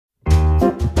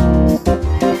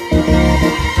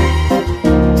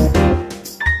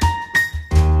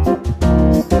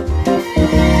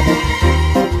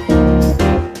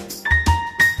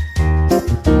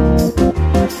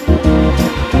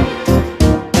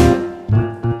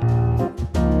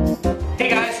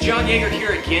John Yeager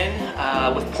here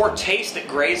again with PourTaste at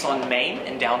GRAYS on Main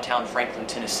in downtown Franklin,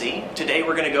 Tennessee. Today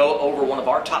we're going to go over one of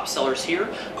our top sellers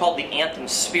here called the Anthym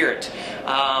Spirit.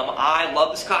 I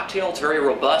love this cocktail. It's very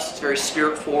robust. It's very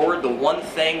spirit forward. The one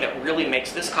thing that really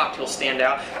makes this cocktail stand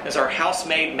out is our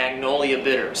house-made Magnolia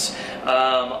bitters.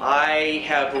 I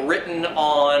have written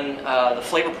on the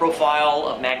flavor profile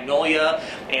of Magnolia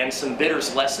and some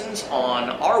bitters lessons on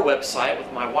our website with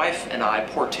my wife and I,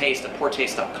 PourTaste at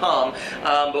PourTaste.com.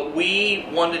 But we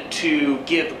wanted to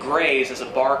give GRAYS as a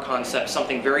bar concept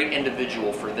something very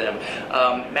individual for them.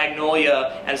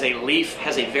 Magnolia as a leaf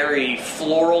has a very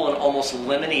floral and almost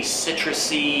lemony,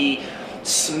 citrusy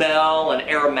smell and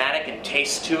aromatic and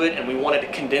taste to it, and we wanted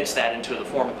to condense that into the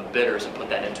form of the bitters and put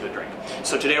that into a drink.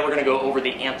 So today we're going to go over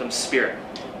the Anthym Spirit.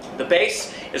 The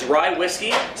base is rye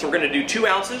whiskey, so we're going to do 2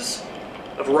 ounces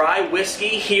of rye whiskey.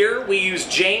 Here we use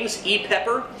James E.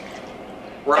 Pepper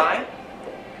rye.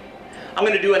 I'm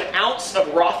going to do 1 ounce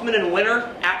of Rothman &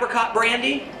 Winter apricot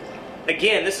brandy.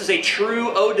 Again, this is a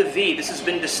true eau de vie. This has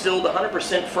been distilled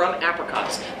 100% from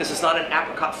apricots. This is not an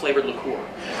apricot flavored liqueur.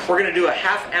 We're going to do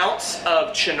 1/2 ounce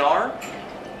of Cynar.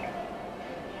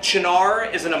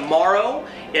 Cynar is an Amaro.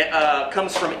 It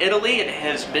comes from Italy. It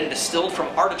has been distilled from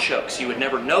artichokes. You would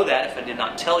never know that if I did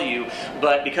not tell you,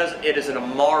 but because it is an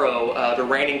Amaro, the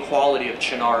reigning quality of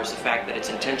Cynar is the fact that it's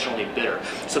intentionally bitter.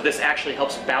 So this actually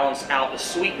helps balance out the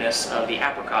sweetness of the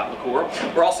apricot liqueur.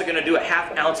 We're also going to do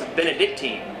 1/2 ounce of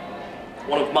Benedictine,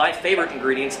 one of my favorite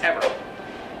ingredients ever.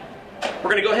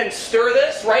 We're going to go ahead and stir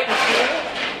this right into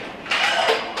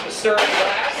the stirring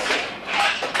glass.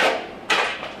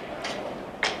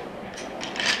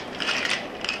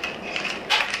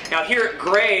 Now here at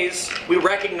GRAYS, we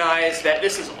recognize that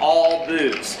this is all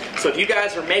booze. So if you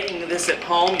guys are making this at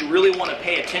home, you really want to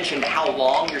pay attention to how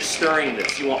long you're stirring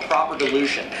this. You want proper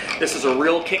dilution. This is a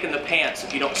real kick in the pants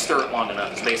if you don't stir it long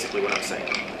enough, is basically what I'm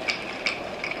saying.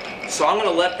 So I'm going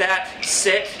to let that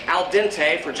sit al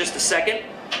dente for just a second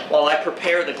while I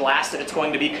prepare the glass that it's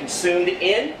going to be consumed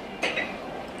in.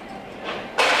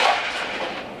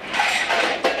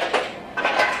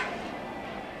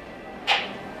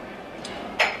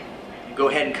 Go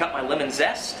ahead and cut my lemon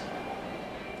zest.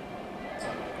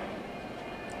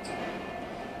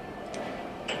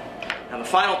 Now the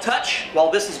final touch, while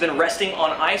this has been resting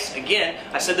on ice, again,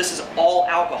 I said this is all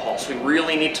alcohol, so we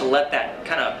really need to let that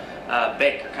kind of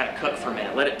bake or kind of cook for a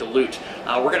minute, let it dilute.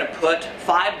 We're going to put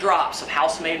 5 drops of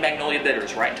house-made Magnolia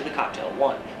bitters right into the cocktail.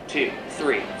 1, 2,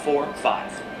 3, 4,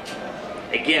 5.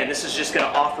 Again, this is just going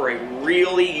to offer a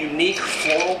really unique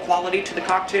floral quality to the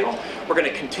cocktail. We're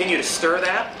going to continue to stir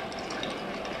that.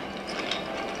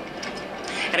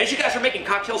 And as you guys are making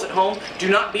cocktails at home, do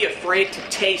not be afraid to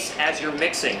taste as you're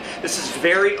mixing. This is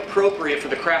very appropriate for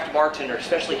the craft bartender,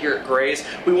 especially here at GRAYS.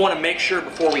 We want to make sure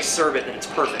before we serve it that it's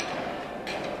perfect.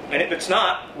 And if it's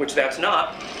not, which that's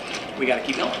not, we got to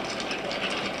keep going.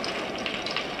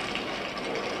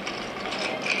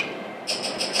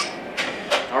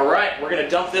 All right, we're going to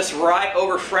dump this right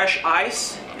over fresh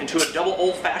ice into a double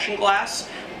old-fashioned glass.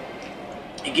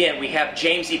 Again, we have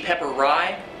James E. Pepper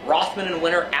rye, Rothman &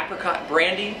 Winter apricot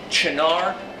brandy,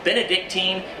 Cynar,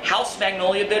 Benedictine, house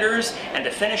Magnolia bitters, and to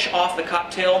finish off the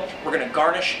cocktail, we're going to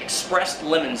garnish expressed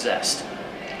lemon zest.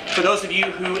 For those of you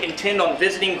who intend on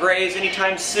visiting GRAYS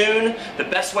anytime soon, the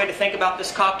best way to think about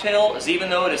this cocktail is, even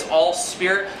though it is all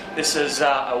spirit, this is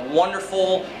a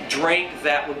wonderful drink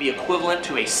that would be equivalent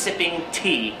to a sipping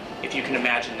tea, if you can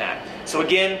imagine that. So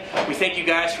again, we thank you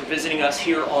guys for visiting us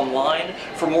here online.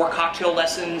 For more cocktail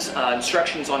lessons,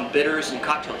 instructions on bitters and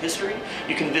cocktail history,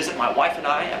 you can visit my wife and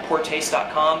I at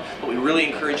PourTaste.com, but we really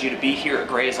encourage you to be here at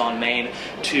GRAYS on Main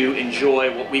to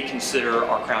enjoy what we consider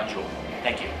our crown jewel.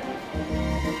 Thank you.